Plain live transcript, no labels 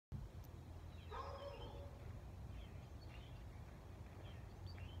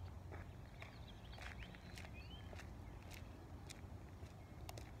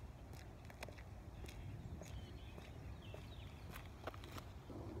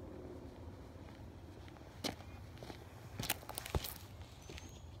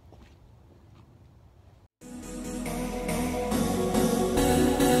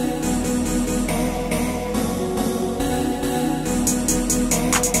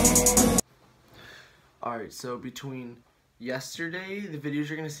Alright, so between yesterday, the videos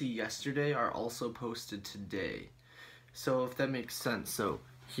you're going to see yesterday are also posted today. So if that makes sense. So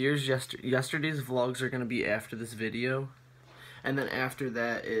here's yesterday's vlogs are going to be after this video. And then after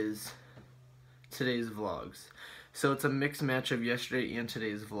that is today's vlogs. So it's a mixed match of yesterday and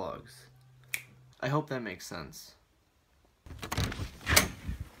today's vlogs. I hope that makes sense.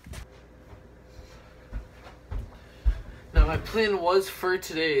 Now my plan was for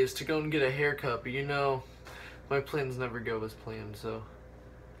today is to go and get a haircut, but you know, my plans never go as planned, so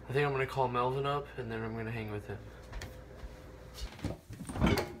I think I'm gonna call Melvin up and then I'm gonna hang with him.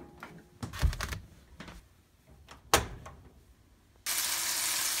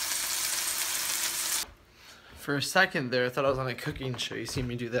 For a second there, I thought I was on a cooking show. You see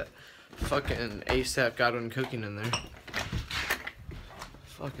me do that fucking ASAP Godwin cooking in there.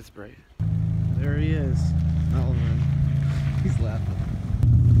 Fuck, it's bright. There he is, Melvin. He's laughing.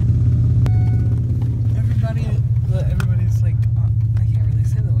 Everybody's like, I can't really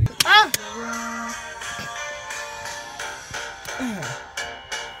say that.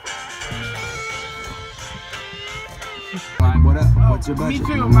 What up? What's your budget? Me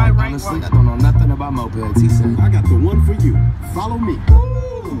too, my right. Honestly, I don't know nothing about mopeds. He said, I got the one for you. Follow me.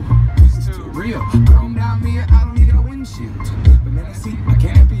 Ooh, this is too real. Chrome down mirror, I don't need a windshield. But then I see I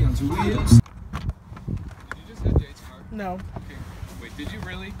can't be on two wheels. Did you just hit Jade's car? No. Okay. Wait, did you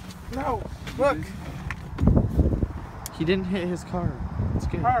really? No. Look. He didn't hit his car. It's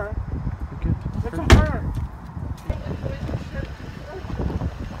good. Her. We're good. Look at her.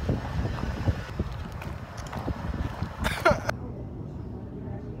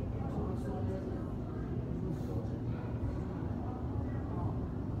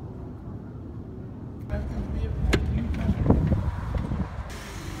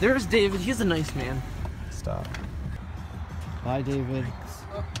 There's David. He's a nice man. Stop. Bye, David.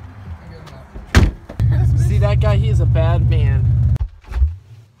 See that guy? He is a bad man.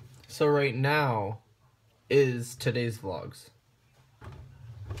 So right now is today's vlogs.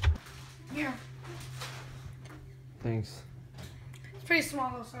 Here. Thanks. It's pretty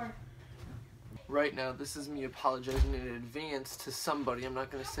small though, sorry. Right now, this is me apologizing in advance to somebody. I'm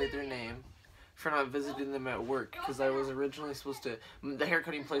not going to say their name. For not visiting them at work, because I was originally supposed to, the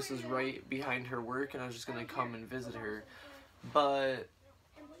haircutting place was right behind her work and I was just going to come and visit her, but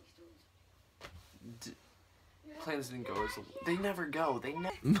plans didn't go as, they never go, they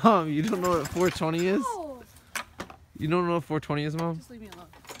never. Mom, you don't know what 420 is? You don't know what 420 is, Mom? Just leave me alone.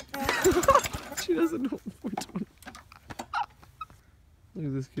 She doesn't know what 420 is. Look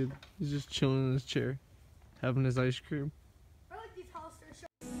at this kid. He's just chilling in his chair, having his ice cream. I like these Hollister shorts.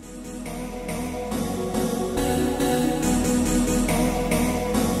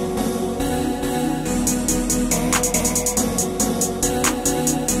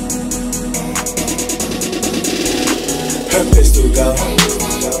 Her pistol go.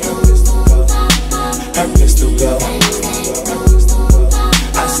 Her pistol go.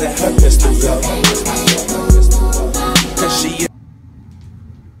 I said her pistol go. Cause she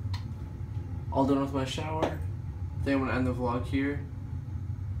All done with my shower. I think I'm going to end the vlog here.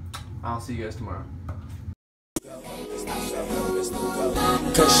 I'll see you guys tomorrow.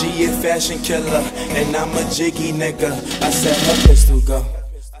 Cause she a fashion killer and I'm a jiggy nigga. I said her pistol go.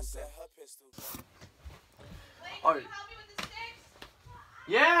 Alright.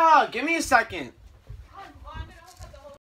 Yeah, give me a second.